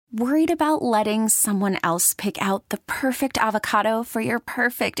Worried about letting someone else pick out the perfect avocado for your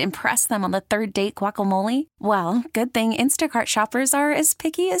perfect impress them on the third date guacamole? Well, good thing Instacart shoppers are as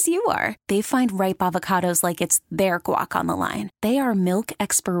picky as you are. They find ripe avocados like it's their guac on the line. They are milk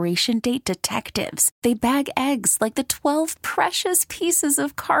expiration date detectives. They bag eggs like the 12 precious pieces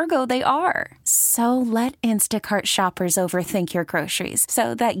of cargo they are. So let Instacart shoppers overthink your groceries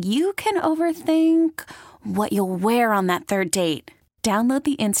so that you can overthink what you'll wear on that third date. Download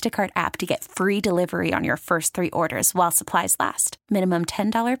the Instacart app to get free delivery on your first 3 orders while supplies last. Minimum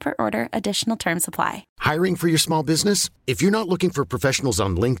 $10 per order. Additional terms apply. Hiring for your small business? If you're not looking for professionals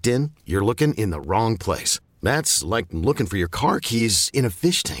on LinkedIn, you're looking in the wrong place. That's like looking for your car keys in a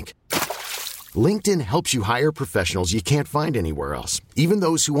fish tank. LinkedIn helps you hire professionals you can't find anywhere else, even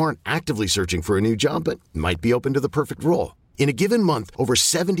those who aren't actively searching for a new job but might be open to the perfect role. In a given month, over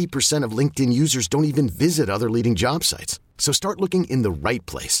 70% of LinkedIn users don't even visit other leading job sites. So start looking in the right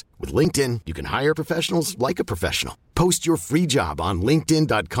place. With LinkedIn, you can hire professionals like a professional. Post your free job on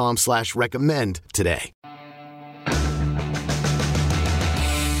linkedin.com/recommend today.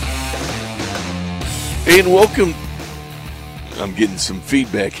 And welcome. I'm getting some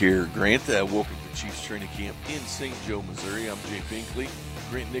feedback here, Grant. Welcome to Chiefs Training Camp in St. Joe, Missouri. I'm Jay Binkley.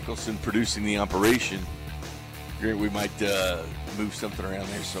 Grant Nicholson producing the operation. Grant, we might move something around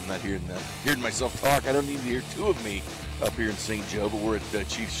there so I'm not hearing myself talk. I don't need to hear 2 of me up here in St. Joe, but we're at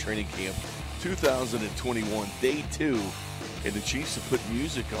Chiefs Training Camp 2021, day 2, and the Chiefs have put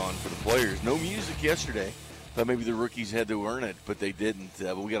music on for the players. No music yesterday. Thought maybe the rookies had to earn it, but they didn't.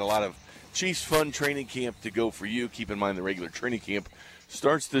 But we got a lot of Chiefs fun training camp to go for you. Keep in mind the regular training camp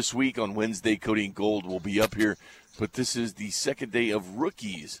starts this week on Wednesday. Cody and Gold will be up here, but this is the second day of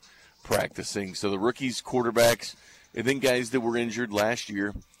rookies practicing. So the rookies, quarterbacks, and then guys that were injured last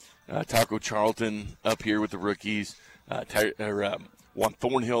year. Taco Charlton up here with the rookies. Juan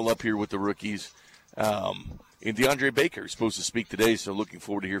Thornhill up here with the rookies. And DeAndre Baker is supposed to speak today, so looking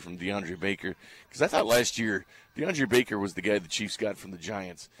forward to hear from DeAndre Baker. Because I thought last year DeAndre Baker was the guy the Chiefs got from the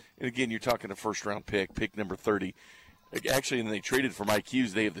Giants. And again, you're talking a first-round pick number 30. Actually, and they traded for Mike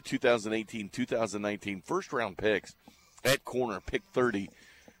Hughes. They have the 2018, 2019 first-round picks at corner, pick 30.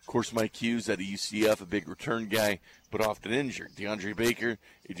 Of course, Mike Hughes at UCF, a big return guy, but often injured. DeAndre Baker,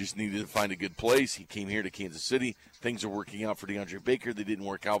 he just needed to find a good place. He came here to Kansas City. Things are working out for DeAndre Baker. They didn't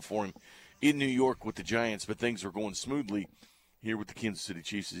work out for him in New York with the Giants, but things were going smoothly here with the Kansas City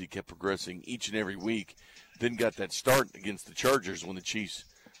Chiefs as he kept progressing each and every week. Then got that start against the Chargers when the Chiefs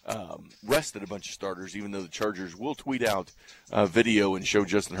rested a bunch of starters, even though the Chargers will tweet out video and show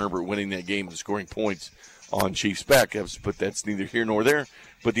Justin Herbert winning that game and scoring points on Chiefs backups, but that's neither here nor there.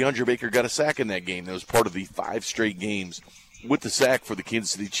 But DeAndre Baker got a sack in that game. That was part of the 5 straight games with the sack for the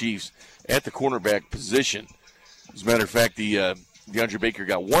Kansas City Chiefs at the cornerback position. As a matter of fact, DeAndre Baker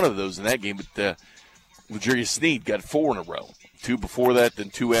got one of those in that game, but L'Jarius Sneed got 4 in a row. 2 before that, then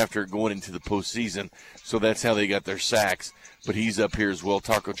 2 after going into the postseason. So that's how they got their sacks. But he's up here as well.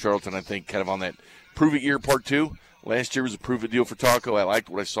 Taco Charlton, I think, kind of on that prove-it year part 2. Last year was a prove-it deal for Taco. I liked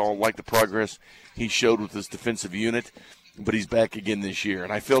what I saw, liked the progress he showed with his defensive unit. But he's back again this year.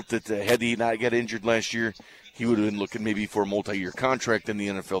 And I felt that had he not got injured last year, he would have been looking maybe for a multi-year contract in the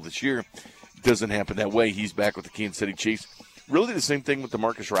NFL this year. It doesn't happen that way. He's back with the Kansas City Chiefs. Really the same thing with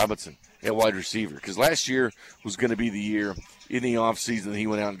DeMarcus Robinson at wide receiver, because last year was going to be the year in the offseason he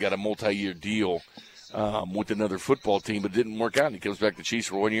went out and got a multi-year deal with another football team, but it didn't work out. And he comes back to the Chiefs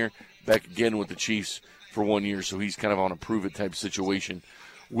for 1 year, back again with the Chiefs for 1 year. So he's kind of on a prove-it type situation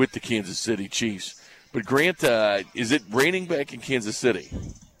with the Kansas City Chiefs. But, Grant, is it raining back in Kansas City?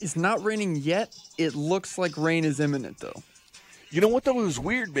 It's not raining yet. It looks like rain is imminent, though. You know what, though? It was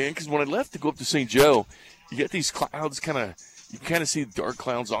weird, man, because when I left to go up to St. Joe, you got these clouds you kind of see dark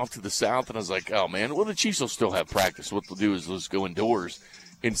clouds off to the south, and I was like, oh, man, well, the Chiefs will still have practice. What they'll do is they'll just go indoors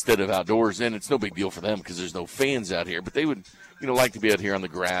instead of outdoors, and it's no big deal for them because there's no fans out here. But they would, like to be out here on the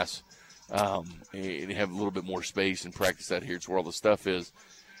grass and have a little bit more space and practice out here. It's where all the stuff is.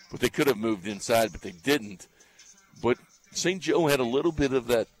 But they could have moved inside, but they didn't. But St. Joe had a little bit of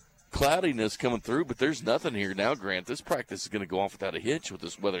that cloudiness coming through, but there's nothing here now, Grant. This practice is going to go off without a hitch with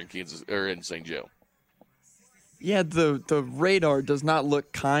this weather in Kansas or in St. Joe. Yeah, the radar does not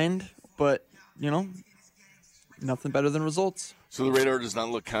look kind, but, nothing better than results. So the radar does not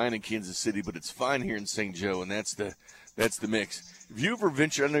look kind in Kansas City, but it's fine here in St. Joe, and that's the mix. If you ever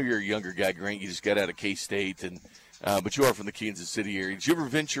venture, I know you're a younger guy, Grant, you just got out of K-State, but you are from the Kansas City area. Did you ever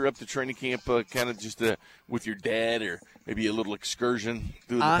venture up to training camp kind of just with your dad or maybe a little excursion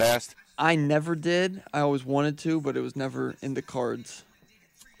through the past? I never did. I always wanted to, but it was never in the cards.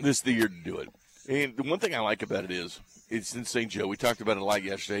 This is the year to do it. And the one thing I like about it is it's in St. Joe. We talked about it a lot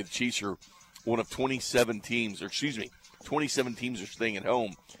yesterday. The Chiefs are one of 27 teams, 27 teams are staying at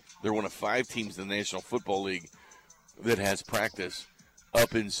home. They're one of 5 teams in the National Football League that has practice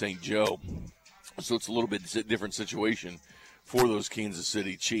up in St. Joe. So it's a little bit different situation for those Kansas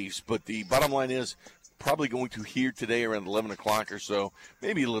City Chiefs. But the bottom line is probably going to hear today around 11 o'clock or so,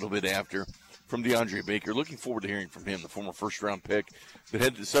 maybe a little bit after, from DeAndre Baker. Looking forward to hearing from him, the former first-round pick that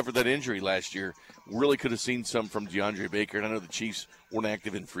had suffered that injury last year. Really could have seen some from DeAndre Baker. And I know the Chiefs weren't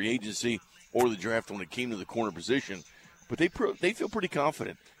active in free agency or the draft when it came to the corner position, but they feel pretty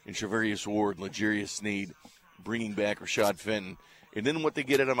confident in Charvarius Ward, L'Jarius Sneed, bringing back Rashad Fenton, and then what they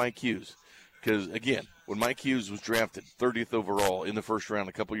get out of Mike Hughes. Because, again, when Mike Hughes was drafted 30th overall in the first round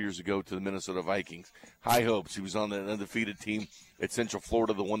a couple years ago to the Minnesota Vikings, high hopes. He was on the undefeated team at Central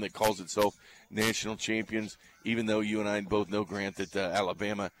Florida, the one that calls itself national champions, even though you and I both know, Grant, that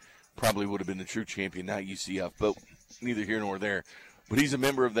Alabama probably would have been the true champion, not UCF, but neither here nor there. But he's a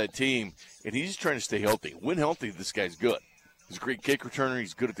member of that team, and he's just trying to stay healthy. When healthy, this guy's good. He's a great kick returner.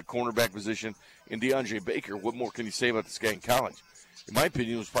 He's good at the cornerback position. And DeAndre Baker, what more can you say about this guy in college? In my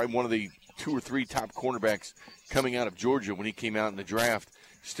opinion, he was probably one of the 2 or 3 top cornerbacks coming out of Georgia when he came out in the draft.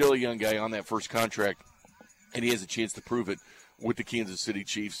 Still a young guy on that first contract, and he has a chance to prove it with the Kansas City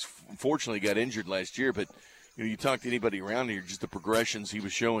Chiefs. Unfortunately, he got injured last year, but you talk to anybody around here, just the progressions he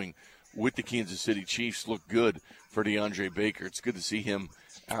was showing with the Kansas City Chiefs look good for DeAndre Baker. It's good to see him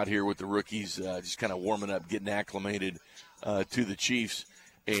out here with the rookies, just kind of warming up, getting acclimated to the Chiefs.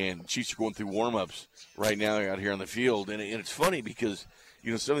 And Chiefs are going through warm-ups right now out here on the field. And it's funny because,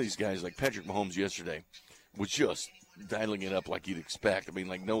 some of these guys, like Patrick Mahomes yesterday, was just dialing it up like you'd expect. I mean,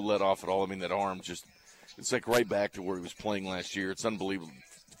 like no let off at all. I mean, that arm just, it's like right back to where he was playing last year. It's unbelievable.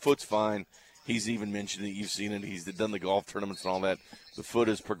 Foot's fine. He's even mentioned it. You've seen it. He's done the golf tournaments and all that. The foot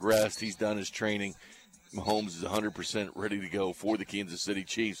has progressed. He's done his training. Mahomes is 100% ready to go for the Kansas City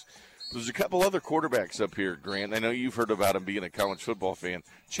Chiefs. There's a couple other quarterbacks up here, Grant. I know you've heard about him being a college football fan.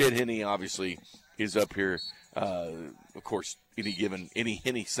 Chad Henne, obviously, is up here. Of course,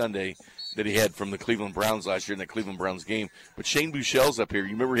 any Sunday that he had from the Cleveland Browns last year in that Cleveland Browns game. But Shane Buechele's up here.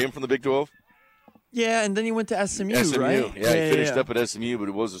 You remember him from the Big 12? Yeah, and then he went to SMU, right? Yeah, he finished up at SMU, but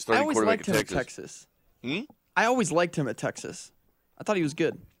it was a starting quarterback at Texas. I always liked him at Texas. I thought he was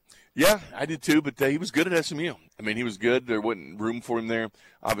good. Yeah, I did too, but he was good at SMU. I mean, he was good. There wasn't room for him there.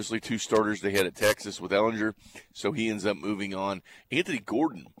 Obviously, 2 starters they had at Texas with Ellinger, so he ends up moving on. Anthony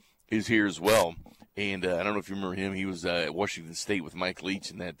Gordon is here as well, and I don't know if you remember him. He was at Washington State with Mike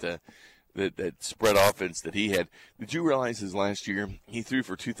Leach and that spread offense that he had. Did you realize his last year he threw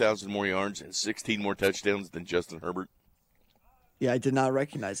for 2,000 more yards and 16 more touchdowns than Justin Herbert? Yeah, I did not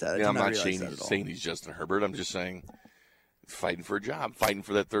recognize that. I'm not saying he's Justin Herbert. I'm just saying fighting for a job, fighting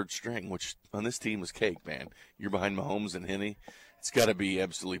for that third string, which on this team is cake, man. You're behind Mahomes and Henne. It's got to be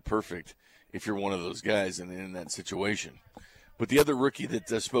absolutely perfect if you're one of those guys and in that situation. But the other rookie that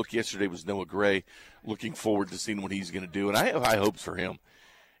spoke yesterday was Noah Gray. Looking forward to seeing what he's going to do, and I have high hopes for him.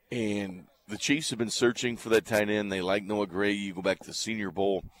 And the Chiefs have been searching for that tight end. They like Noah Gray. You go back to the Senior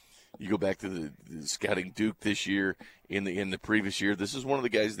Bowl. You go back to the scouting Duke this year, in the previous year. This is one of the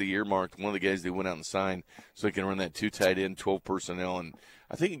guys they earmarked, one of the guys they went out and signed so they can run that 2 tight end, 12 personnel. And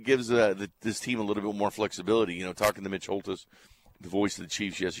I think it gives this team a little bit more flexibility. Talking to Mitch Holtis, the voice of the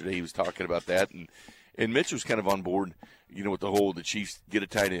Chiefs yesterday, he was talking about that. And Mitch was kind of on board, with the Chiefs get a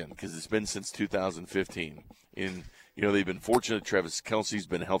tight end because it's been since 2015. And, they've been fortunate. Travis Kelce's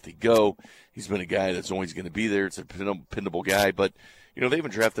been a healthy go. He's been a guy that's always going to be there. It's a dependable guy. But, they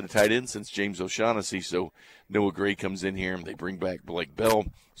haven't drafted a tight end since James O'Shaughnessy, so Noah Gray comes in here and they bring back Blake Bell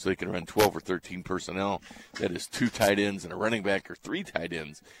so they can run 12 or 13 personnel. That is 2 tight ends and a running back, or 3 tight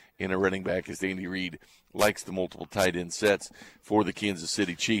ends and a running back, as Andy Reid likes the multiple tight end sets for the Kansas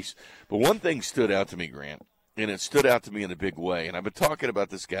City Chiefs. But one thing stood out to me, Grant, and it stood out to me in a big way, and I've been talking about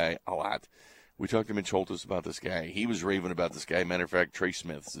this guy a lot. We talked to Mitch Holtis about this guy. He was raving about this guy. Matter of fact, Trey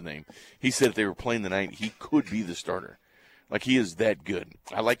Smith's the name. He said if they were playing tonight, he could be the starter. Like, he is that good.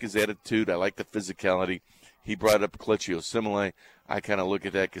 I like his attitude. I like the physicality. He brought up Kelechi Osemele. I kind of look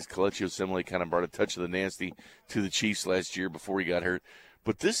at that because Kelechi Osemele kind of brought a touch of the nasty to the Chiefs last year before he got hurt.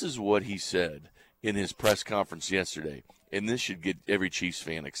 But this is what he said in his press conference yesterday, and this should get every Chiefs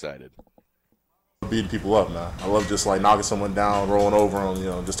fan excited. Beating people up, man. I love just knocking someone down, rolling over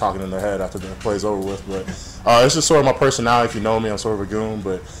them, just talking in their head after the play's over with. But it's just sort of my personality. If you know me, I'm sort of a goon,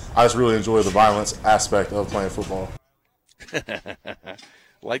 but I just really enjoy the violence aspect of playing football.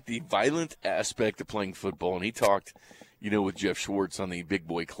 Like the violent aspect of playing football. And he talked, with Jeff Schwartz on the Big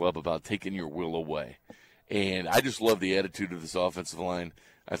Boy Club about taking your will away. And I just love the attitude of this offensive line.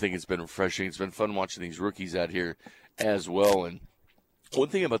 I think it's been refreshing. It's been fun watching these rookies out here as well. And one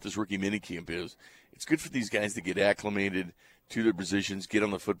thing about this rookie minicamp is it's good for these guys to get acclimated to their positions, get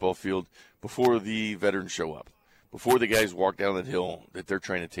on the football field before the veterans show up, before the guys walk down that hill that they're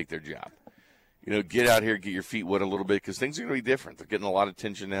trying to take their job. You know, get out here, get your feet wet a little bit because things are going to be different. They're getting a lot of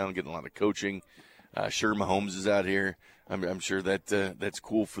attention now, getting a lot of coaching. Sure, Mahomes is out here. I'm sure that that's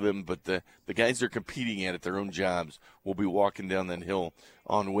cool for them. But the guys they're competing at their own jobs will be walking down that hill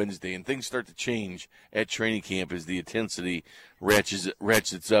on Wednesday. And things start to change at training camp as the intensity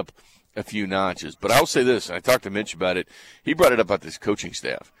ratchets up a few notches. But I'll say this, and I talked to Mitch about it. He brought it up about this coaching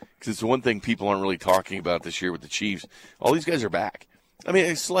staff because it's the one thing people aren't really talking about this year with the Chiefs. All these guys are back. I mean,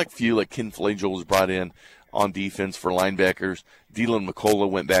 a select few, like Ken Flagel was brought in on defense for linebackers. Dylan McCullough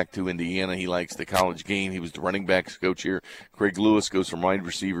went back to Indiana. He likes the college game. He was the running backs coach here. Craig Lewis goes from wide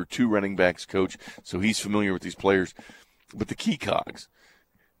receiver to running backs coach, so he's familiar with these players. But the key cogs,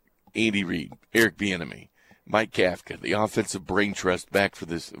 Andy Reid, Eric Bieniemy, Mike Kafka, the offensive brain trust back for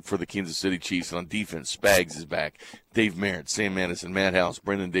the Kansas City Chiefs. And on defense, Spags is back. Dave Merritt, Sam Madison, Matt House,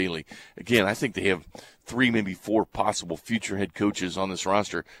 Brendan Daly. Again, I think they have 3, maybe 4 possible future head coaches on this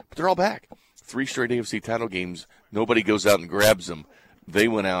roster, but they're all back. 3 straight AFC title games. Nobody goes out and grabs them. They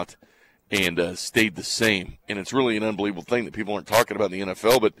went out and stayed the same. And it's really an unbelievable thing that people aren't talking about in the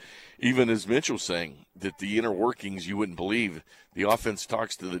NFL, but even as Mitch was saying, that the inner workings you wouldn't believe. The offense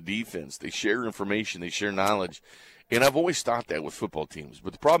talks to the defense. They share information. They share knowledge. And I've always thought that with football teams.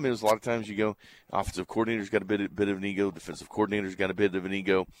 But the problem is a lot of times you go, offensive coordinator's got a bit of an ego, defensive coordinator's got a bit of an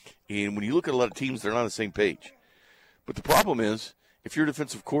ego. And when you look at a lot of teams, they're not on the same page. But the problem is, if you're a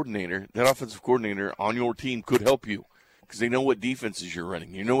defensive coordinator, that offensive coordinator on your team could help you because they know what defenses you're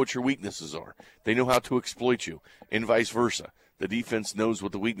running. You know what your weaknesses are. They know how to exploit you, and vice versa. The defense knows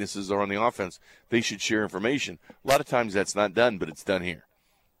what the weaknesses are on the offense. They should share information. A lot of times that's not done, but it's done here.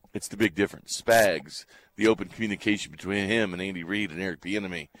 It's the big difference. Spags, the open communication between him and Andy Reid and Eric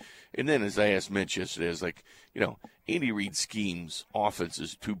Bieniemy. And then, as I asked Mitch yesterday, I was like, Andy Reid schemes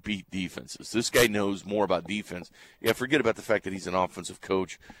offenses to beat defenses. This guy knows more about defense. Yeah, forget about the fact that he's an offensive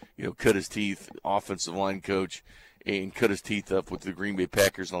coach, cut his teeth, offensive line coach, and cut his teeth up with the Green Bay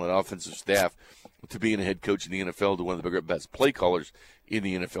Packers on that offensive staff to being a head coach in the NFL, to one of the best play callers in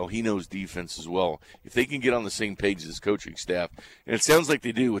the NFL. He knows defense as well. If they can get on the same page as his coaching staff, and it sounds like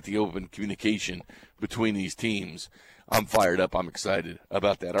they do with the open communication between these teams, I'm fired up. I'm excited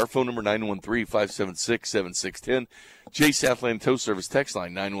about that. Our phone number, 913-576-7610. Jay Southland Tow Service text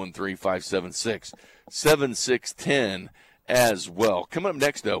line, 913-576-7610 as well. Coming up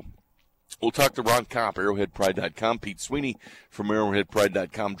next, though, we'll talk to Ron Kopp, ArrowheadPride.com. Pete Sweeney from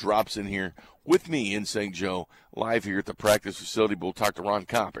ArrowheadPride.com drops in here with me in St. Joe, live here at the practice facility. But we'll talk to Ron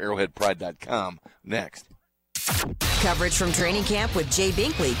Kopp, ArrowheadPride.com, next. Coverage from training camp with Jay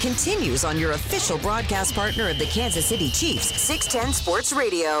Binkley continues on your official broadcast partner of the Kansas City Chiefs, 610 Sports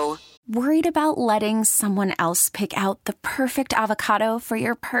Radio. Worried about letting someone else pick out the perfect avocado for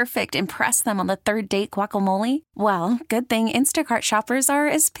your perfect impress them on the third date guacamole? Well, good thing Instacart shoppers are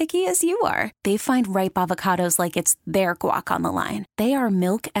as picky as you are. They find ripe avocados like it's their guac on the line. They are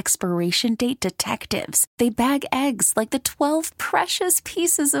milk expiration date detectives. They bag eggs like the 12 precious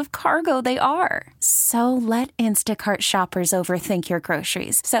pieces of cargo they are. So let Instacart shoppers overthink your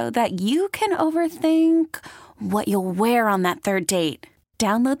groceries so that you can overthink what you'll wear on that third date.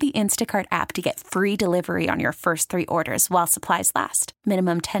 Download the Instacart app to get free delivery on your first 3 orders while supplies last.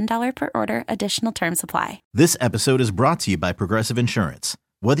 Minimum $10 per order. Additional terms apply. This episode is brought to you by Progressive Insurance.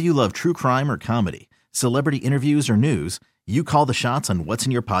 Whether you love true crime or comedy, celebrity interviews or news, you call the shots on what's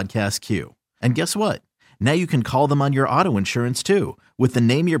in your podcast queue. And guess what? Now you can call them on your auto insurance too with the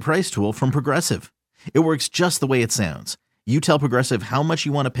Name Your Price tool from Progressive. It works just the way it sounds. You tell Progressive how much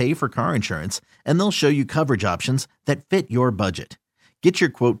you want to pay for car insurance, and they'll show you coverage options that fit your budget. Get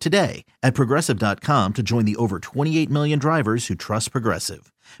your quote today at Progressive.com to join the over 28 million drivers who trust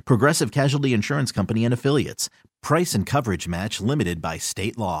Progressive. Progressive Casualty Insurance Company and Affiliates. Price and coverage match limited by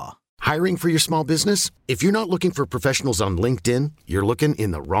state law. Hiring for your small business? If you're not looking for professionals on LinkedIn, you're looking in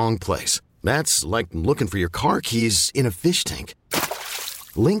the wrong place. That's like looking for your car keys in a fish tank.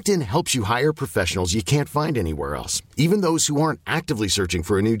 LinkedIn helps you hire professionals you can't find anywhere else, even those who aren't actively searching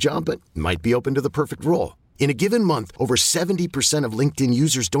for a new job but might be open to the perfect role. In a given month, over 70% of LinkedIn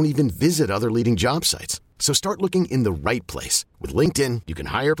users don't even visit other leading job sites. So start looking in the right place. With LinkedIn, you can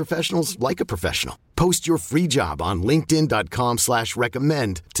hire professionals like a professional. Post your free job on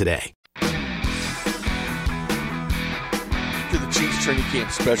linkedin.com/recommend today. To the Chiefs training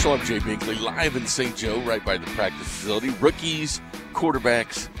camp special, I'm Jay Binkley, live in St. Joe, right by the practice facility. Rookies,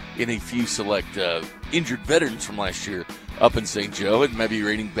 quarterbacks, and a few select injured veterans from last year up in St. Joe. It might be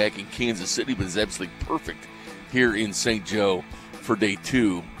raining back in Kansas City, but it's absolutely perfect here in St. Joe for day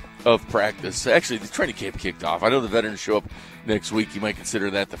 2 of practice. Actually, the training camp kicked off. I know the veterans show up next week. You might consider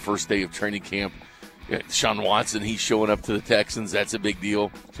that the first day of training camp. Yeah, Sean Watson, he's showing up to the Texans. That's a big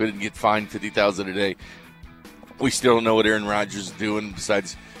deal. So he didn't get fined $50,000 a day. We still don't know what Aaron Rodgers is doing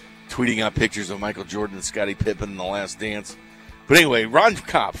besides tweeting out pictures of Michael Jordan and Scottie Pippen in The Last Dance. But anyway, Ron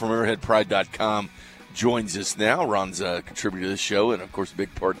Kopp from ArrowheadPride.com joins us now. Ron's a contributor to this show and, of course, a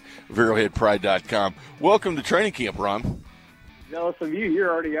big part of ArrowheadPride.com. Welcome to training camp, Ron. Jealous of you.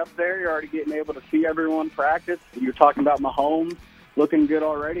 You're already up there. You're already getting able to see everyone practice. You're talking about Mahomes looking good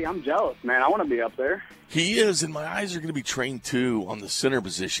already. I'm jealous, man. I want to be up there. He is, and my eyes are going to be trained, too, on the center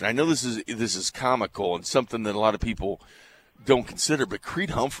position. I know this is comical and something that a lot of people don't consider, but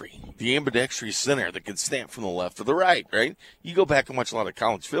Creed Humphrey, the ambidextrous center that can snap from the left or the right, right? You go back and watch a lot of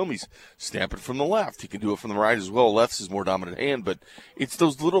college film, he's snapping from the left. He can do it from the right as well. Left's his more dominant hand, but it's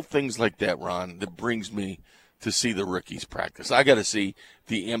those little things like that, Ron, that brings me to see the rookies practice. I got to see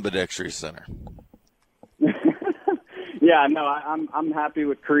the ambidextrous center. Yeah, no, I'm happy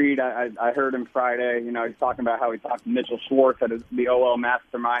with Creed. I heard him Friday. You know, he's talking about how he talked to Mitchell Schwartz at the OL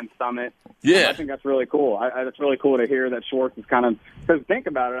Mastermind Summit. Yeah, I think that's really cool. It's really cool to hear that Schwartz is kind of, because think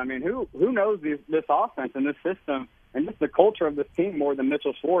about it. I mean, who knows this offense and this system and just the culture of this team more than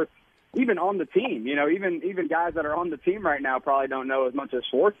Mitchell Schwartz? Even on the team, you know, even guys that are on the team right now probably don't know as much as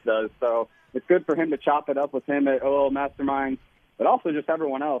Schwartz does. So it's good for him to chop it up with him at OL Mastermind, but also just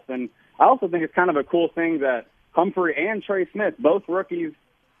everyone else. And I also think it's kind of a cool thing that Humphrey and Trey Smith, both rookies,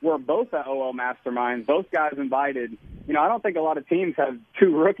 were both at OL Masterminds, both guys invited. You know, I don't think a lot of teams have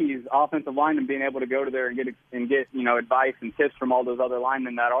two rookies, offensive linemen, being able to go to there and get you know, advice and tips from all those other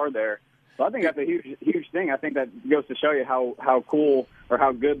linemen that are there. So I think that's a huge thing. I think that goes to show you how cool or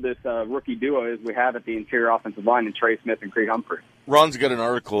how good this rookie duo is we have at the interior offensive line in Trey Smith and Creed Humphrey. Ron's got an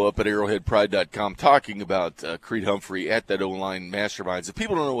article up at ArrowheadPride.com talking about Creed Humphrey at that O-line masterminds. If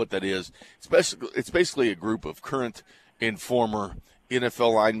people don't know what that is, it's basically a group of current and former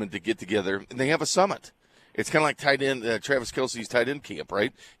NFL linemen to get together, and they have a summit. It's kind of like tight end Travis Kelce's tight end camp,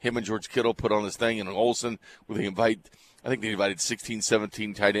 right? Him and George Kittle put on this thing, and Olsen, where they I think they invited 16,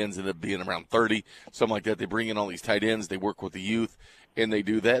 17 tight ends, ended up being around 30, something like that. They bring in all these tight ends. They work with the youth, and they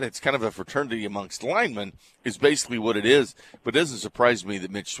do that. It's kind of a fraternity amongst linemen is basically what it is. But it doesn't surprise me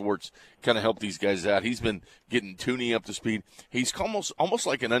that Mitch Schwartz kind of helped these guys out. He's been getting Tooney up to speed. He's almost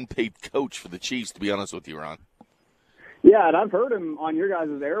like an unpaid coach for the Chiefs, to be honest with you, Ron. Yeah, and I've heard him on your guys'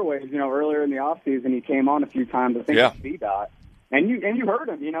 airwaves, you know, earlier in the offseason. He came on a few times, I think, with VDOT. And you heard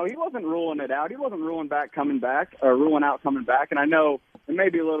him, you know, he wasn't ruling it out. He wasn't ruling out coming back. And I know it may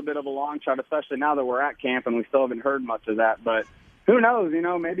be a little bit of a long shot, especially now that we're at camp and we still haven't heard much of that. But who knows, you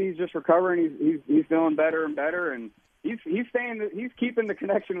know, maybe he's just recovering. He's feeling better and better. And he's keeping the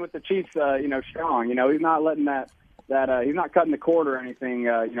connection with the Chiefs, you know, strong. You know, he's not letting that he's not cutting the cord or anything,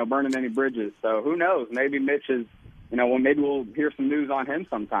 you know, burning any bridges. So who knows, maybe Mitch is, you know, well, maybe we'll hear some news on him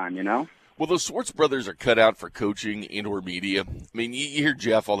sometime, you know. Well, those Schwartz brothers are cut out for coaching and/or media. I mean, you hear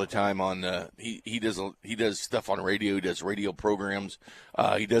Jeff all the time on he does stuff on radio. He does radio programs.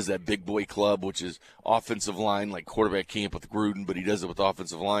 He does that Big Boy Club, which is offensive line, like quarterback camp with Gruden, but he does it with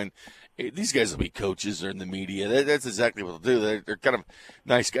offensive line. These guys will be coaches. They're in the media. That's exactly what they'll do. They're kind of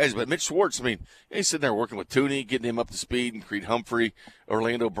nice guys. But Mitch Schwartz, I mean, he's sitting there working with Tooney, getting him up to speed, and Creed Humphrey,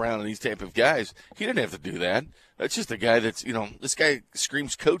 Orlando Brown, and these type of guys. He didn't have to do that. That's just a guy that's, you know, this guy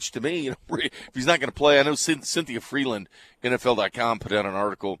screams coach to me. You know, if he's not going to play, I know Cynthia Freeland, NFL.com, put out an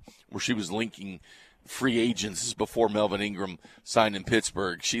article where she was linking free agents. This is before Melvin Ingram signed in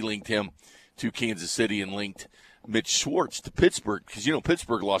Pittsburgh. She linked him to Kansas City and linked Mitch Schwartz to Pittsburgh because, you know,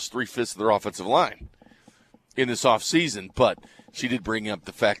 Pittsburgh lost 3/5 of their offensive line in this offseason, but she did bring up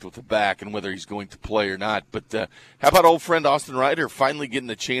the fact with the back and whether he's going to play or not. But how about old friend Austin Ryder finally getting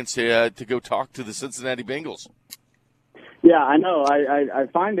a chance to go talk to the Cincinnati Bengals? Yeah, I know. I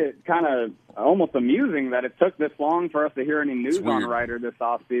find it kind of almost amusing that it took this long for us to hear any news on Ryder this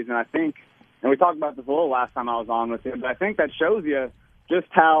offseason. I think, and we talked about this a little last time I was on with him, but I think that shows you just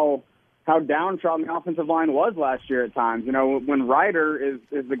how downtrodden the offensive line was last year at times. You know, when Ryder is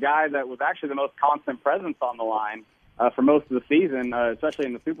the guy that was actually the most constant presence on the line for most of the season, especially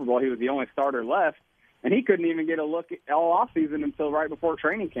in the Super Bowl, he was the only starter left, and he couldn't even get a look all offseason until right before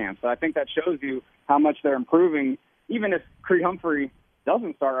training camp. So I think that shows you how much they're improving. Even if Creed Humphrey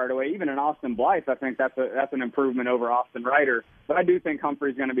doesn't start right away, even in Austin Blythe, I think that's an improvement over Austin Ryder. But I do think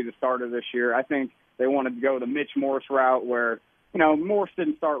Humphrey's going to be the starter this year. I think they wanted to go the Mitch Morse route where, Morse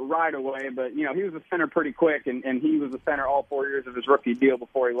didn't start right away, but, he was a center pretty quick, and he was a center all 4 years of his rookie deal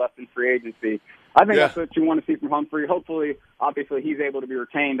before he left in free agency. I think that's what you want to see from Humphrey. Hopefully, obviously, he's able to be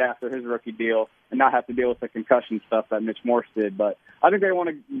retained after his rookie deal and not have to deal with the concussion stuff that Mitch Morse did. But I think they want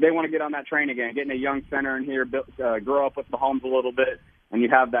to get on that train again, getting a young center in here, grow up with Mahomes a little bit, and you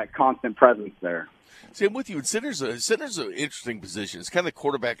have that constant presence there. See, I'm with you. Center's an interesting position. It's kind of the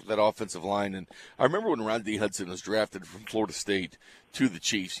quarterback of that offensive line. And I remember when Rodney Hudson was drafted from Florida State to the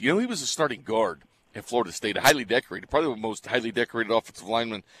Chiefs. He was a starting guard at Florida State, highly decorated, probably the most highly decorated offensive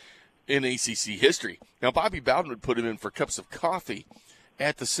lineman in ACC history. Now, Bobby Bowden would put him in for cups of coffee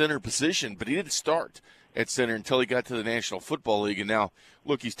at the center position, but he didn't start at center until he got to the National Football League. And now,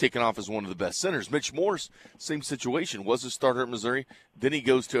 look, he's taken off as one of the best centers. Mitch Morse, same situation, was a starter at Missouri. Then he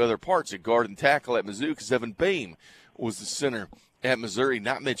goes to other parts at guard and tackle at Mizzou because Evan Boehm was the center at Missouri,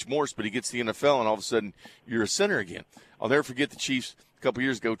 not Mitch Morse, but he gets the NFL, and all of a sudden you're a center again. I'll never forget the Chiefs a couple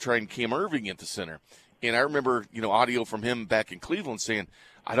years ago trying Cam Irving at the center. And I remember, audio from him back in Cleveland saying,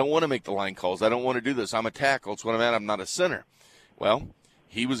 I don't want to make the line calls. I don't want to do this. I'm a tackle. It's what I'm at. I'm not a center. Well,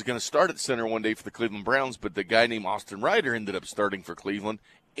 he was going to start at center one day for the Cleveland Browns, but the guy named Austin Ryder ended up starting for Cleveland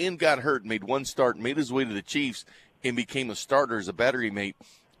and got hurt, made one start, made his way to the Chiefs, and became a starter as a battery mate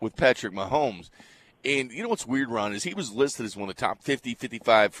with Patrick Mahomes. And you know what's weird, Ron, is he was listed as one of the top 50,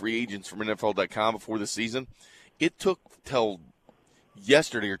 55 free agents from NFL.com before the season. It took till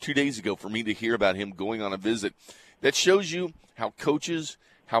yesterday or 2 days ago for me to hear about him going on a visit. That shows you how coaches,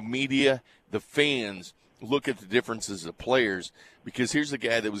 how media, the fans look at the differences of players, because here's a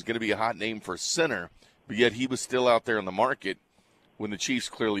guy that was going to be a hot name for center, but yet he was still out there in the market when the Chiefs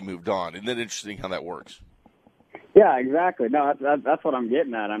clearly moved on. Isn't that interesting how that works? Yeah, exactly. No, that's what I'm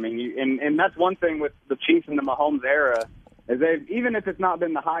getting at. I mean, and that's one thing with the Chiefs in the Mahomes era, is even if it's not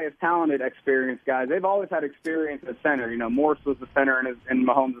been the highest talented experienced guys, they've always had experience at center. Morse was the center in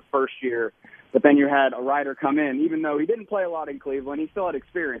Mahomes' first year, but then you had a Ryder come in. Even though he didn't play a lot in Cleveland, he still had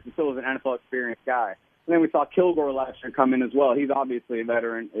experience. He still was an NFL experienced guy. And then we saw Kilgore last year come in as well. He's obviously a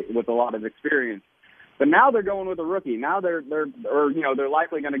veteran with a lot of experience. But now they're going with a rookie. Now they're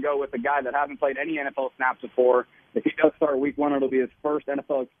likely going to go with a guy that hasn't played any NFL snaps before. If he does start week one, it'll be his first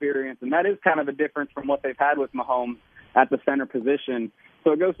NFL experience. And that is kind of a difference from what they've had with Mahomes at the center position.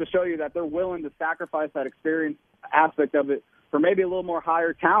 So it goes to show you that they're willing to sacrifice that experience aspect of it for maybe a little more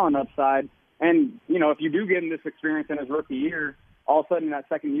higher talent upside. And, if you do give him this experience in his rookie year, all of a sudden that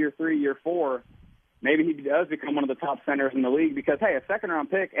second year, 3, year 4, maybe he does become one of the top centers in the league because, hey, a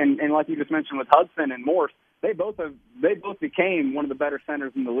second-round pick, and like you just mentioned with Hudson and Morse, they both became one of the better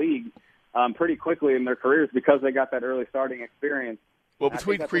centers in the league pretty quickly in their careers because they got that early starting experience. Well,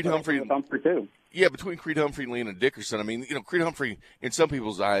 between Creed Humphrey too. Yeah, between Creed Humphrey and Landon Dickerson, I mean, Creed Humphrey, in some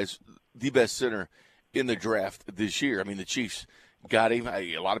people's eyes, the best center in the draft this year. I mean, the Chiefs got him.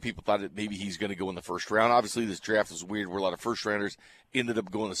 A lot of people thought that maybe he's going to go in the first round. Obviously, this draft was weird where a lot of first-rounders ended up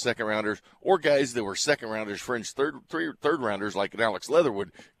going to second-rounders, or guys that were second-rounders, fringe third-rounders, like an Alex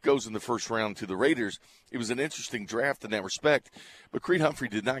Leatherwood, goes in the first round to the Raiders. It was an interesting draft in that respect. But Creed Humphrey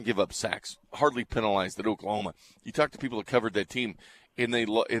did not give up sacks, hardly penalized at Oklahoma. You talk to people that covered that team, and they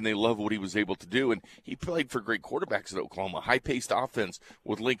love what he was able to do. And he played for great quarterbacks at Oklahoma. High-paced offense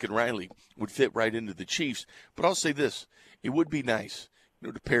with Lincoln Riley would fit right into the Chiefs. But I'll say this. It would be nice,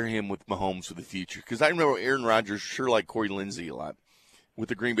 to pair him with Mahomes for the future. Because I remember Aaron Rodgers sure liked Corey Lindsey a lot with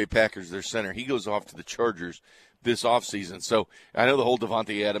the Green Bay Packers, their center. He goes off to the Chargers this offseason. So I know the whole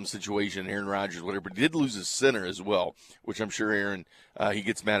Devontae Adams situation, Aaron Rodgers, whatever, but he did lose his center as well, which I'm sure Aaron, he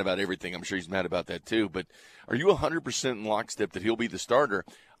gets mad about everything. I'm sure he's mad about that too. But are you 100% in lockstep that he'll be the starter?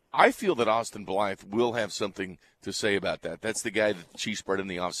 I feel that Austin Blythe will have something to say about that. That's the guy that the Chiefs brought in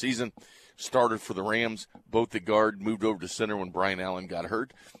the offseason. Started for the Rams, both at guard, moved over to center when Brian Allen got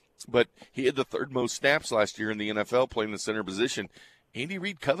hurt. But he had the third most snaps last year in the NFL playing the center position. Andy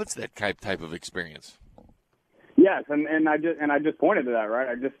Reid covets that type of experience. Yes, and I just pointed to that,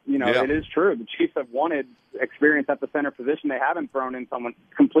 right? It is true. The Chiefs have wanted experience at the center position. They haven't thrown in someone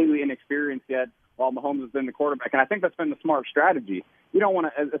completely inexperienced yet while Mahomes has been the quarterback. And I think that's been the smart strategy. You don't want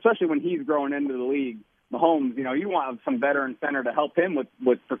to, especially when he's growing into the league, Mahomes, you want some veteran center to help him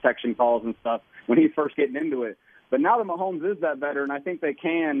with protection calls and stuff when he's first getting into it. But now that Mahomes is that veteran, I think they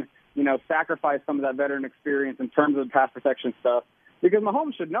can, sacrifice some of that veteran experience in terms of pass protection stuff. Because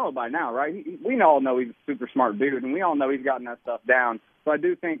Mahomes should know by now, right? We all know he's a super smart dude, and we all know he's gotten that stuff down. So I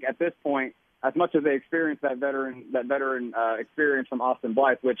do think at this point, as much as they experience that veteran experience from Austin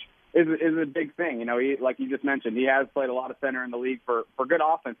Blythe, which is a big thing. Like you just mentioned, he has played a lot of center in the league for good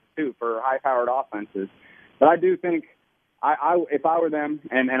offenses too, for high-powered offenses. But I do think, if I were them,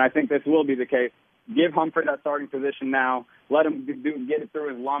 and I think this will be the case, give Humphrey that starting position now. Let him get it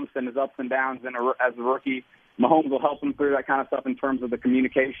through his lumps and his ups and downs as a rookie. Mahomes will help him through that kind of stuff in terms of the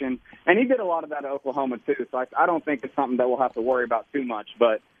communication. And he did a lot of that at Oklahoma, too. So I don't think it's something that we'll have to worry about too much.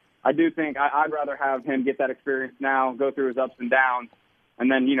 But I do think I'd rather have him get that experience now, go through his ups and downs.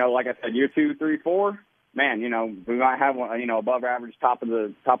 And then, like I said, year 2, 3, 4, man, we might have one, above average, top of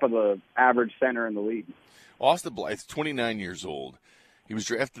the average center in the league. Austin Blythe's 29 years old. He was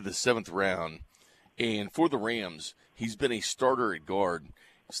drafted the 7th round. And for the Rams, he's been a starter at guard.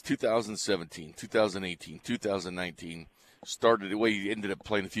 It's 2017, 2018, 2019. He ended up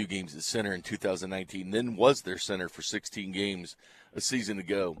playing a few games at center in 2019, then was their center for 16 games a season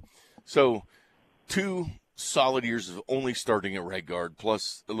ago. So 2 solid years of only starting at right guard,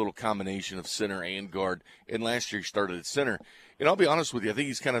 plus a little combination of center and guard. And last year he started at center. And I'll be honest with you, I think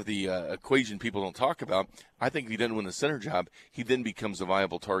he's kind of the equation people don't talk about. I think if he doesn't win the center job, he then becomes a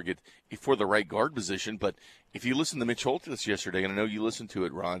viable target for the right guard position. But if you listen to Mitch Holthus yesterday, and I know you listened to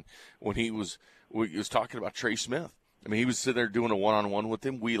it, Ron, when he was talking about Trey Smith. I mean, he was sitting there doing a one-on-one with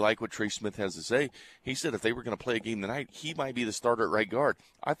him. We like what Trey Smith has to say. He said if they were going to play a game tonight, he might be the starter at right guard.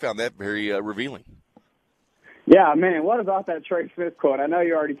 I found that very revealing. Yeah, man, what about that Trey Smith quote? I know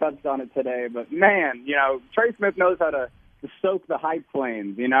you already touched on it today, but, man, Trey Smith knows how to soak the hype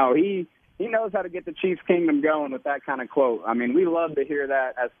flames. He knows how to get the Chiefs Kingdom going with that kind of quote. I mean, we love to hear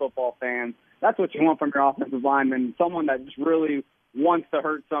that as football fans. That's what you want from your offensive lineman, someone that just really wants to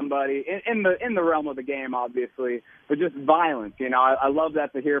hurt somebody in the realm of the game, obviously, but just violence. I love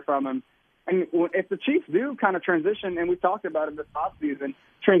that to hear from him. And if the Chiefs do kind of transition, and we've talked about it this offseason,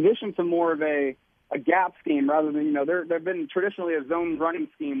 transition to more of a gap scheme rather than, they've been traditionally a zone running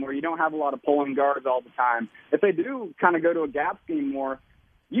scheme where you don't have a lot of pulling guards all the time. If they do kind of go to a gap scheme more,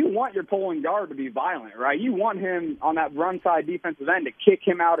 you want your pulling guard to be violent, right? You want him on that run side defensive end to kick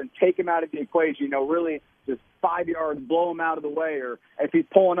him out and take him out of the equation, really just 5 yards, blow him out of the way. Or if he's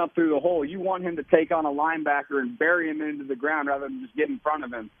pulling up through the hole, you want him to take on a linebacker and bury him into the ground rather than just get in front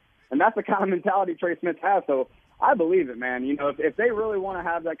of him. And that's the kind of mentality Trey Smith has. So I believe it, man. If they really want to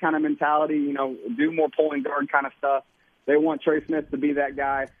have that kind of mentality, do more pulling guard kind of stuff, they want Trey Smith to be that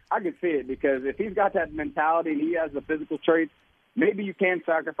guy. I could see it because if he's got that mentality and he has the physical traits, maybe you can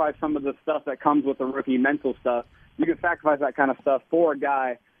sacrifice some of the stuff that comes with the rookie mental stuff. You can sacrifice that kind of stuff for a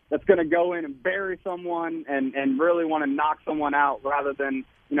guy that's going to go in and bury someone and really want to knock someone out rather than,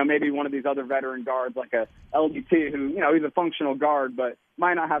 maybe one of these other veteran guards like a LDT who, he's a functional guard but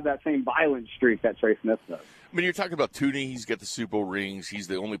might not have that same violent streak that Trey Smith does. I mean, you're talking about Tooney. He's got the Super Bowl rings. He's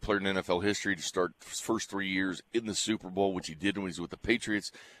the only player in NFL history to start his first 3 years in the Super Bowl, which he did when he was with the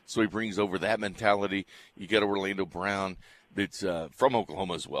Patriots. So he brings over that mentality. You got Orlando Brown, that's from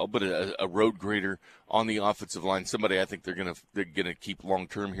Oklahoma as well, but a road grader on the offensive line. Somebody I think they're gonna keep long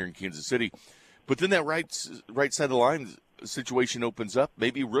term here in Kansas City. But then that right side of the line situation opens up.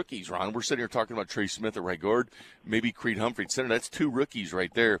 Maybe rookies, Ron. We're sitting here talking about Trey Smith at right guard, maybe Creed Humphrey at center. That's 2 rookies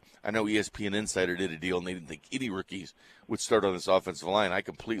right there. I know ESPN Insider did a deal, and they didn't think any rookies would start on this offensive line. I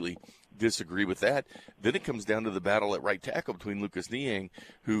completely disagree with that. Then it comes down to the battle at right tackle between Lucas Niang,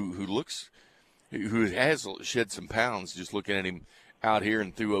 who has shed some pounds just looking at him out here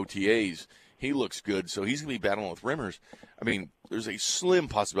and through OTAs. He looks good, so he's going to be battling with Remmers. I mean, there's a slim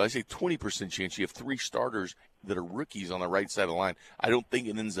possibility, I say 20% chance you have 3 starters that are rookies on the right side of the line. I don't think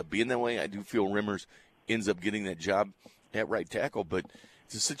it ends up being that way. I do feel Remmers ends up getting that job at right tackle, but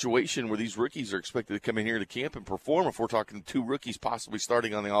it's a situation where these rookies are expected to come in here to camp and perform if we're talking 2 rookies possibly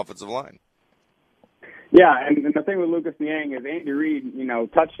starting on the offensive line. Yeah, and the thing with Lucas Niang is Andy Reid,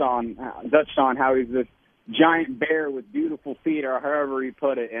 touched on how he's this giant bear with beautiful feet, or however he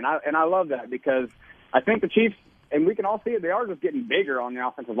put it, and I love that because I think the Chiefs, and we can all see it, they are just getting bigger on the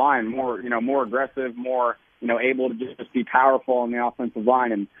offensive line, more aggressive, more able to just be powerful on the offensive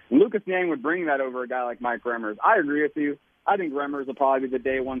line, and Lucas Niang would bring that over a guy like Mike Remmers. I agree with you. I think Remmers will probably be the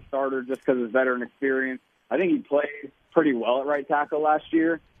day one starter just because of his veteran experience. I think he played pretty well at right tackle last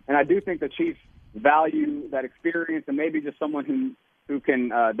year, and I do think the Chiefs value that experience and maybe just someone who can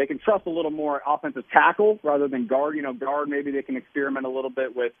they can trust a little more offensive tackle rather than guard. Guard, maybe they can experiment a little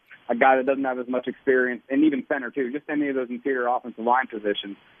bit with a guy that doesn't have as much experience, and even center too, just any of those interior offensive line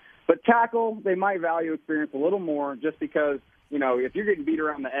positions. But tackle, they might value experience a little more just because, if you're getting beat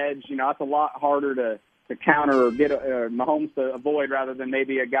around the edge, that's a lot harder to counter or get Mahomes to avoid rather than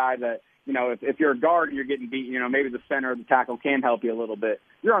maybe a guy that, if you're a guard and you're getting beat, maybe the center of the tackle can help you a little bit.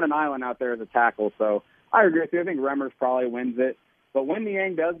 You're on an island out there as a tackle, so I agree with you. I think Remmers probably wins it. But when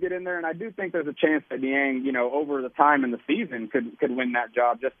Niang does get in there, and I do think there's a chance that Niang, over the time in the season could win that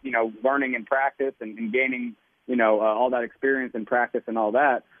job, just, learning in practice and gaining, all that experience in practice and all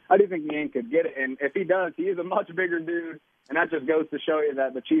that. I do think Niang could get it. And if he does, he is a much bigger dude. And that just goes to show you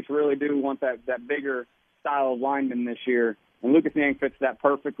that the Chiefs really do want that bigger style of lineman this year. And Lucas Niang fits that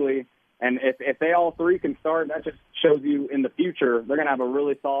perfectly. And if they all three can start, that just shows you in the future they're going to have a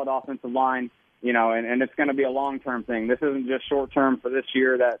really solid offensive line, and it's going to be a long-term thing. This isn't just short-term for this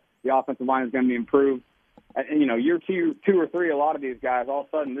year that the offensive line is going to be improved. And, year two or three, a lot of these guys, all of a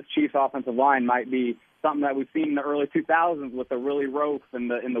sudden this Chiefs offensive line might be something that we've seen in the early 2000s with the Willie Roaf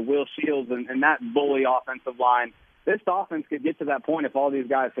and the Will Shields and that bully offensive line. This offense could get to that point if all these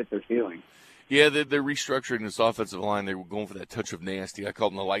guys hit their ceiling. Yeah, they're restructuring this offensive line. They were going for that touch of nasty. I call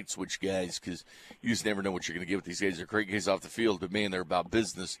them the light switch guys because you just never know what you're going to get with these guys. They're great guys off the field, but, man, they're about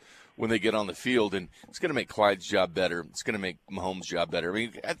business when they get on the field. And it's going to make Clyde's job better. It's going to make Mahomes' job better. I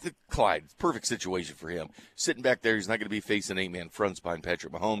mean, Clyde, perfect situation for him. Sitting back there, he's not going to be facing 8-man fronts behind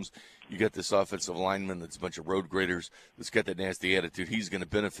Patrick Mahomes. You got this offensive lineman that's a bunch of road graders that's got that nasty attitude. He's going to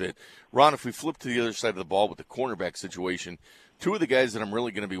benefit. Ron, if we flip to the other side of the ball with the cornerback situation, two of the guys that I'm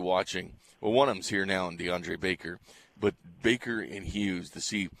really going to be watching, well, one of them's here now in DeAndre Baker, but Baker and Hughes to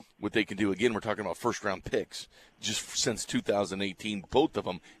see what they can do. Again, we're talking about first-round picks just since 2018. Both of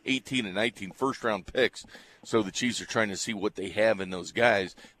them, 18 and 19, first-round picks. So the Chiefs are trying to see what they have in those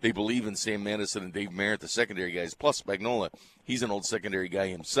guys. They believe in Sam Madison and Dave Merritt, the secondary guys, plus Spagnola. He's an old secondary guy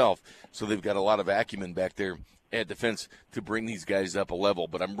himself. So they've got a lot of acumen back there at defense to bring these guys up a level.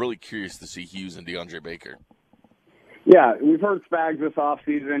 But I'm really curious to see Hughes and DeAndre Baker. Yeah, we've heard Spags this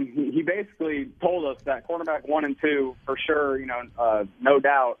offseason. He basically told us that cornerback 1 and 2, for sure, no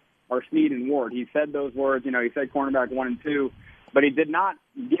doubt, are Snead and Ward. He said those words, he said cornerback 1 and 2, but he did not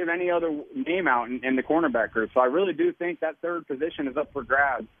give any other name out in the cornerback group. So I really do think that third position is up for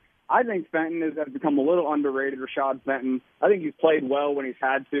grabs. I think Fenton has become a little underrated, Rashad Fenton. I think he's played well when he's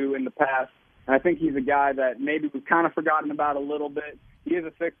had to in the past, and I think he's a guy that maybe we've kind of forgotten about a little bit. He is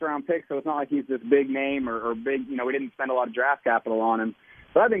a sixth-round pick, so it's not like he's this big name or big. We didn't spend a lot of draft capital on him.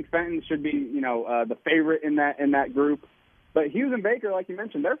 But I think Fenton should be, the favorite in that group. But Hughes and Baker, like you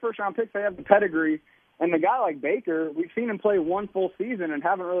mentioned, they're first-round picks. They have the pedigree. And a guy like Baker, we've seen him play one full season and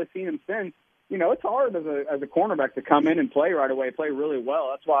haven't really seen him since. It's hard as a cornerback to come in and play right away, play really well.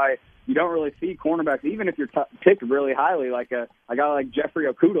 That's why you don't really see cornerbacks, even if you're picked really highly, like a guy like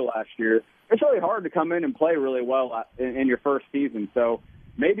Jeffrey Okudah last year. It's really hard to come in and play really well in your first season. So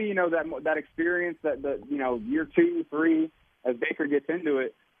maybe, that experience that year 2, 3, as Baker gets into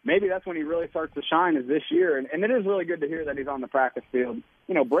it, maybe that's when he really starts to shine is this year. And it is really good to hear that he's on the practice field.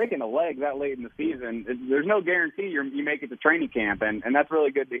 Breaking a leg that late in the season, there's no guarantee you make it to training camp, and that's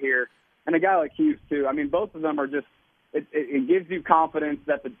really good to hear. And a guy like Hughes, too. I mean, both of them are just it gives you confidence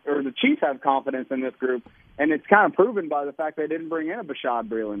that the Chiefs have confidence in this group, and it's kind of proven by the fact they didn't bring in a Bashaud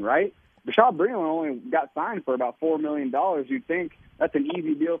Breeland, right? Bashaud Breeland only got signed for about $4 million. You'd think that's an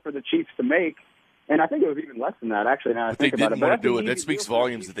easy deal for the Chiefs to make. And I think it was even less than that, actually, now I think about it. But they didn't want to do it. That speaks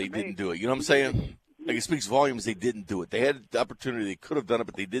volumes that they didn't do it. You know what I'm saying? Like, it speaks volumes they didn't do it. They had the opportunity. They could have done it,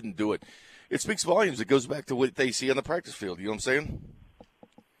 but they didn't do it. It speaks volumes. It goes back to what they see on the practice field. You know what I'm saying?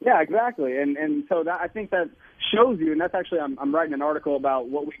 Yeah, exactly. And so I think that shows you, and that's actually I'm writing an article about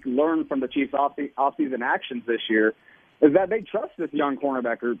what we can learn from the Chiefs' offseason actions this year, is that they trust this young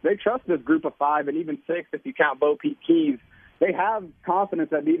cornerback group. They trust this group of 5 and even 6 if you count Bo Peep Keys. They have confidence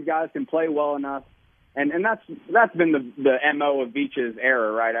that these guys can play well enough. And that's been the MO of Veach's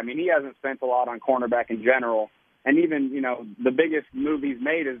era, right? I mean, he hasn't spent a lot on cornerback in general. And even, the biggest move he's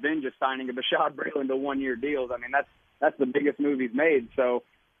made has been just signing a Bashaud Breeland to 1-year deals. I mean, that's the biggest move he's made. So,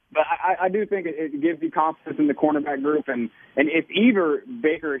 but I do think it gives you confidence in the cornerback group. And if either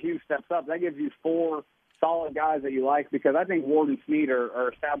Baker or Hughes steps up, that gives you 4 solid guys that you like, because I think Ward and Snead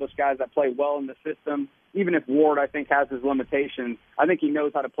are established guys that play well in the system. Even if Ward, I think, has his limitations, I think he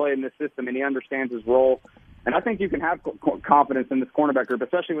knows how to play in this system and he understands his role. And I think you can have confidence in this cornerback group,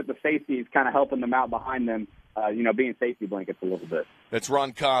 especially with the safeties kind of helping them out behind them, being safety blankets a little bit. That's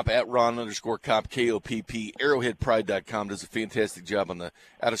Ron Kopp, at Ron_Kopp, K-O-P-P. Arrowheadpride.com does a fantastic job on the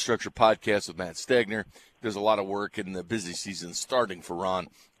Out of Structure podcast with Matt Stegner. There's a lot of work in the busy season starting for Ron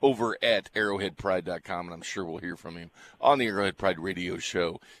over at arrowheadpride.com, and I'm sure we'll hear from him on the Arrowhead Pride radio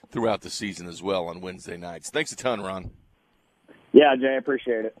show throughout the season as well on Wednesday nights. Thanks a ton, Ron. Yeah, Jay, I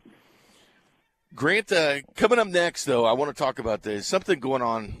appreciate it. Grant, coming up next, though, I want to talk about something going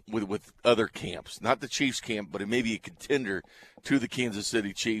on with other camps. Not the Chiefs camp, but it may be a contender to the Kansas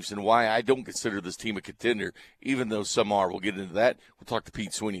City Chiefs, and why I don't consider this team a contender, even though some are. We'll get into that. We'll talk to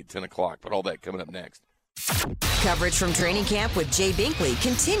Pete Sweeney at 10 o'clock, but all that coming up next. Coverage from training camp with Jay Binkley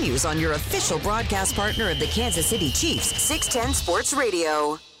continues on your official broadcast partner of the Kansas City Chiefs, 610 Sports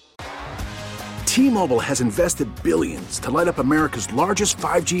Radio. T-Mobile has invested billions to light up America's largest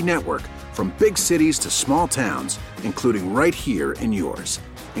 5G network, from big cities to small towns, including right here in yours.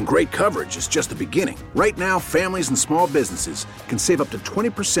 And great coverage is just the beginning. Right now, families and small businesses can save up to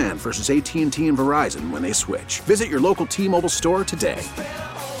 20% versus AT&T and Verizon when they switch. Visit your local T-Mobile store today.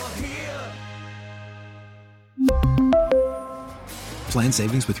 Plan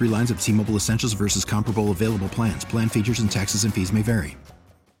savings with 3 lines of T-Mobile Essentials versus comparable available plans. Plan features and taxes and fees may vary.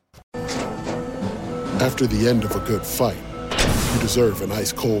 After the end of a good fight, you deserve an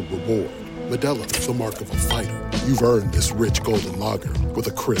ice-cold reward. Modelo, the mark of a fighter. You've earned this rich golden lager with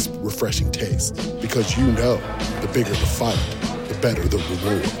a crisp, refreshing taste. Because you know, the bigger the fight, the better the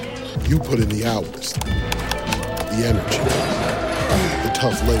reward. You put in the hours, the energy, the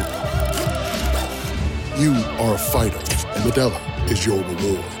tough labor. You are a fighter, and Modelo is your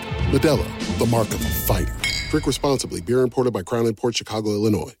reward. Modelo, the mark of a fighter. Drink responsibly. Beer imported by Crown Imports, Chicago,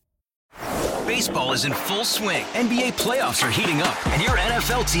 Illinois. Baseball is in full swing. NBA playoffs are heating up, and your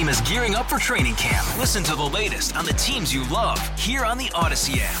NFL team is gearing up for training camp. Listen to the latest on the teams you love here on the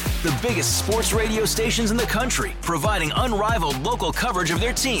Odyssey app. The biggest sports radio stations in the country, providing unrivaled local coverage of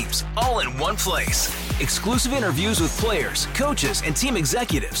their teams, all in one place. Exclusive interviews with players, coaches, and team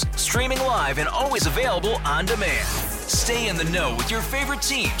executives, streaming live and always available on demand. Stay in the know with your favorite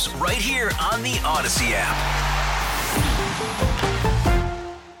teams right here on the Odyssey app.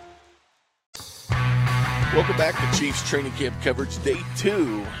 Welcome back to Chiefs training camp coverage, day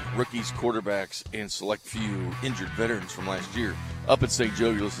 2. Rookies, quarterbacks, and select few injured veterans from last year. Up in St.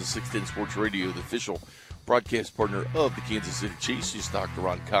 Joe, you listen to 610 Sports Radio, the official broadcast partner of the Kansas City Chiefs. Just talk to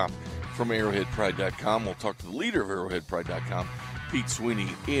Ron Kopp from ArrowheadPride.com. We'll talk to the leader of ArrowheadPride.com, Pete Sweeney,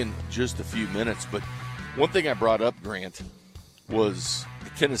 in just a few minutes. But one thing I brought up, Grant, was the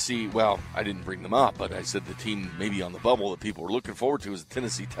Tennessee, well, I didn't bring them up, but I said the team maybe on the bubble that people were looking forward to is the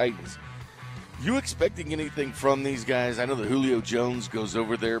Tennessee Titans. You expecting anything from these guys? I know that Julio Jones goes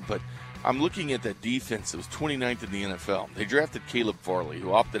over there, but I'm looking at that defense that was 29th in the NFL. They drafted Caleb Farley,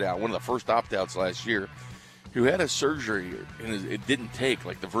 who opted out, one of the first opt-outs last year, who had a surgery, and it didn't take,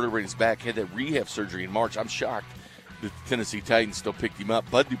 like the vertebrae in his back, had that rehab surgery in March. I'm shocked that the Tennessee Titans still picked him up.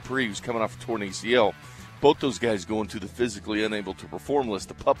 Bud Dupree, who's coming off a torn ACL, both those guys going to the physically unable to perform list,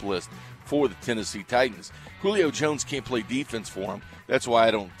 the PUP list, for the Tennessee Titans. Julio Jones can't play defense for him. That's why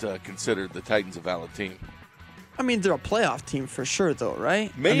I don't consider the Titans a valid team. I mean, they're a playoff team for sure, though,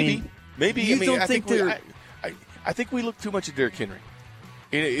 right? Maybe. I think we look too much at Derrick Henry.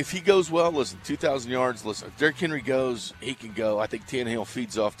 And if he goes well, listen, 2,000 yards, listen, if Derrick Henry goes, he can go. I think Tannehill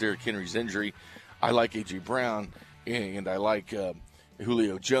feeds off Derrick Henry's injury. I like A.J. Brown, and I like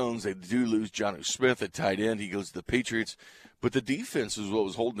Julio Jones. They do lose Jonnu Smith at tight end. He goes to the Patriots. But the defense is what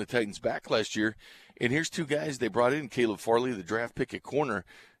was holding the Titans back last year. And here's two guys they brought in, Caleb Farley, the draft pick at corner,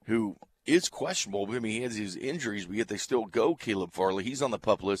 who is questionable. I mean, he has his injuries, but yet they still go Caleb Farley. He's on the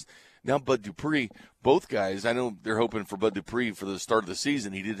PUP list. Now Bud Dupree, both guys, I know they're hoping for Bud Dupree for the start of the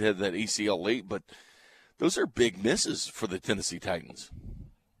season. He did have that ACL late, but those are big misses for the Tennessee Titans.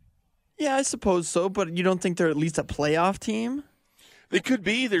 Yeah, I suppose so, but you don't think they're at least a playoff team? They could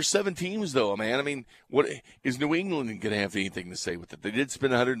be. There's 7 teams, though, man. I mean, what is New England going to have anything to say with it? They did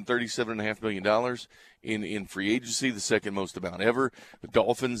spend $137.5 million in free agency, the second most amount ever. The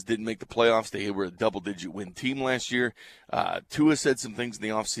Dolphins didn't make the playoffs. They were a double-digit win team last year. Tua said some things in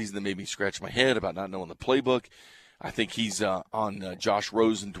the offseason that made me scratch my head about not knowing the playbook. I think he's on Josh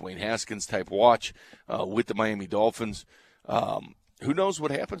Rosen, Dwayne Haskins type watch with the Miami Dolphins. Who knows what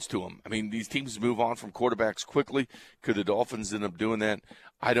happens to them? I mean, these teams move on from quarterbacks quickly. Could the Dolphins end up doing that?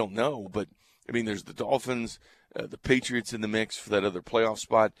 I don't know. But, I mean, there's the Dolphins, the Patriots in the mix for that other playoff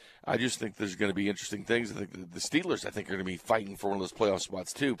spot. I just think there's going to be interesting things. I think the Steelers, are going to be fighting for one of those playoff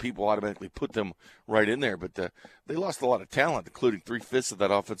spots, too. People automatically put them right in there. But they lost a lot of talent, including 3/5 of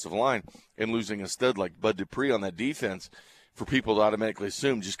that offensive line, and losing a stud like Bud Dupree on that defense. For people to automatically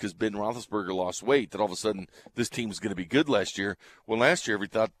assume just because Ben Roethlisberger lost weight that all of a sudden this team is going to be good last year. Well, last year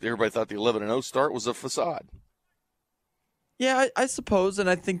everybody thought the 11-0 start was a facade. Yeah, I suppose, and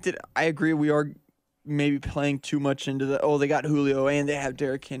I think that I agree we are maybe playing too much into they got Julio and they have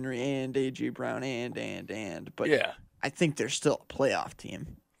Derrick Henry and A.J. Brown and. But yeah. I think they're still a playoff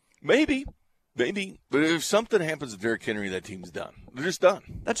team. Maybe. But if something happens to Derrick Henry, that team's done. They're just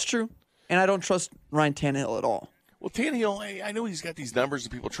done. That's true. And I don't trust Ryan Tannehill at all. Well, Tannehill, I know he's got these numbers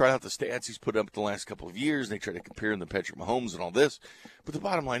and people try out the stats he's put up the last couple of years. And they try to compare him to Patrick Mahomes and all this. But the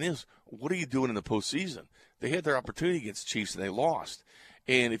bottom line is, what are you doing in the postseason? They had their opportunity against the Chiefs and they lost.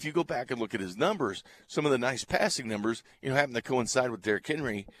 And if you go back and look at his numbers, some of the nice passing numbers, happen to coincide with Derrick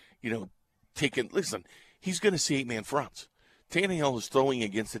Henry, listen, he's going to see 8-man fronts. Tannehill is throwing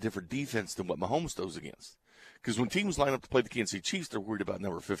against a different defense than what Mahomes throws against. Because when teams line up to play the Kansas City Chiefs, they're worried about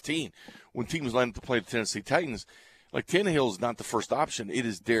number 15. When teams line up to play the Tennessee Titans, like Tannehill is not the first option. It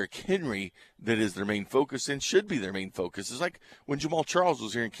is Derrick Henry that is their main focus and should be their main focus. It's like when Jamal Charles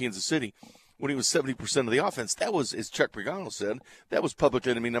was here in Kansas City, when he was 70% of the offense. That was, as Chuck Pagano said, that was public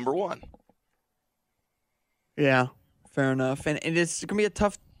enemy number one. Yeah, fair enough. And it's going to be a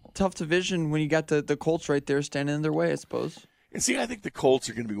tough division when you got the Colts right there standing in their way, I suppose. And see, I think the Colts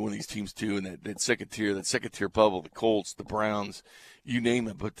are going to be one of these teams, too, in that second tier bubble, the Colts, the Browns, you name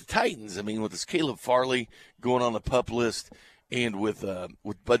it. But the Titans, I mean, with this Caleb Farley going on the PUP list and with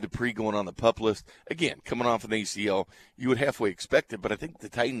Bud Dupree going on the PUP list, again, coming off an ACL, you would halfway expect it. But I think the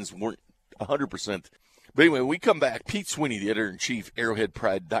Titans weren't 100%. But anyway, when we come back, Pete Sweeney, the editor-in-chief,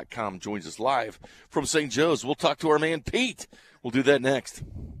 arrowheadpride.com, joins us live from St. Joe's. We'll talk to our man, Pete. We'll do that next.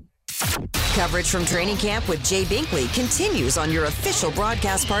 Coverage from training camp with Jay Binkley continues on your official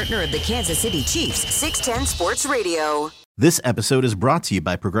broadcast partner of the Kansas City Chiefs, 610 Sports Radio. This episode is brought to you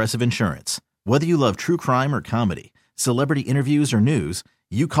by Progressive Insurance. Whether you love true crime or comedy, celebrity interviews or news,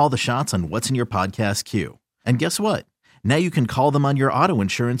 you call the shots on what's in your podcast queue. And guess what? Now you can call them on your auto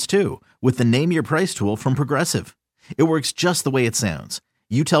insurance too with the Name Your Price tool from Progressive. It works just the way it sounds.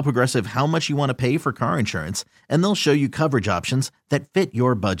 You tell Progressive how much you want to pay for car insurance, and they'll show you coverage options that fit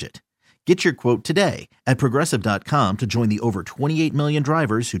your budget. Get your quote today at Progressive.com to join the over 28 million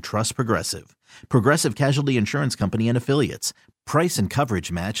drivers who trust Progressive. Progressive Casualty Insurance Company and Affiliates. Price and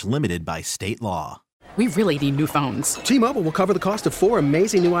coverage match limited by state law. We really need new phones. T-Mobile will cover the cost of 4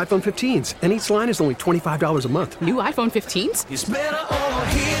 amazing new iPhone 15s, and each line is only $25 a month. New iPhone 15s? It's better over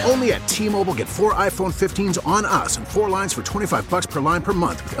here. Only at T-Mobile, get 4 iPhone 15s on us and 4 lines for $25 per line per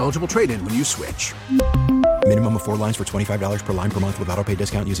month with eligible trade-in when you switch. Minimum of 4 lines for $25 per line per month with autopay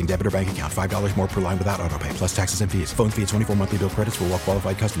discount using debit or bank account. $5 more per line without autopay, plus taxes and fees. Phone fee at 24 monthly bill credits for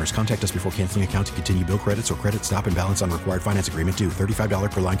well-qualified customers. Contact us before canceling account to continue bill credits or credit stop and balance on required finance agreement due.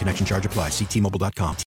 $35 per line connection charge applies. See T-Mobile.com.